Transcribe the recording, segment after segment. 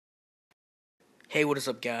Hey, what is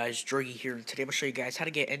up, guys? Druggy here, and today I'm going to show you guys how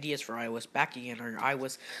to get NDS4IOS back again on your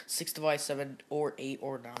iOS 6 device, 7, or 8,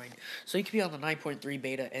 or 9. So you can be on the 9.3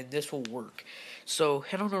 beta, and this will work. So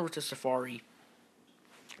head on over to Safari,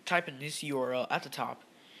 type in this URL at the top,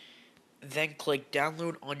 then click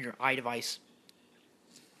download on your iDevice.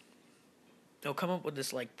 It'll come up with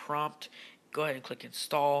this prompt. Go ahead and click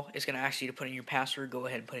install. It's going to ask you to put in your password. Go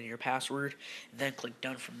ahead and put in your password, then click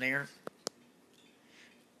done from there.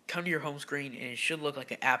 Come to your home screen, and it should look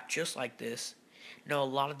like an app just like this. Now, a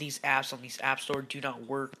lot of these apps on these app store do not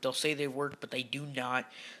work. They'll say they work, but they do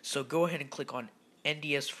not. So go ahead and click on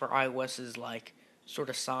NDS4iOS's sort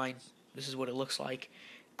of sign. This is what it looks like.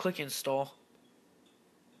 Click install.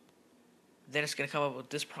 Then it's going to come up with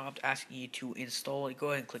this prompt asking you to install it. Go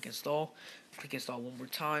ahead and click install. Click install one more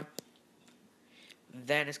time.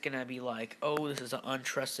 Then it's going to be like, oh, this is an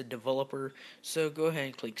untrusted developer. So go ahead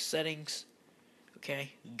and click settings.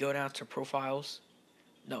 Okay, go down to profiles.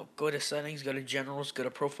 No, go to settings, go to generals, go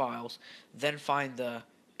to profiles. Then find the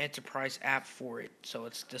enterprise app for it. So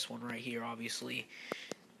it's this one right here, obviously.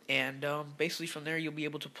 And basically from there, you'll be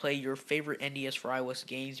able to play your favorite NDS4iOS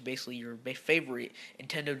games, basically your favorite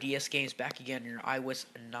Nintendo DS games back again on your iOS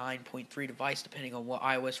 9.3 device, depending on what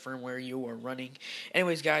iOS firmware you are running.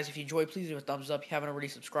 Anyways, guys, if you enjoyed, please give a thumbs up. If you haven't already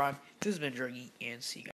subscribed, this has been Druggy, and see you guys.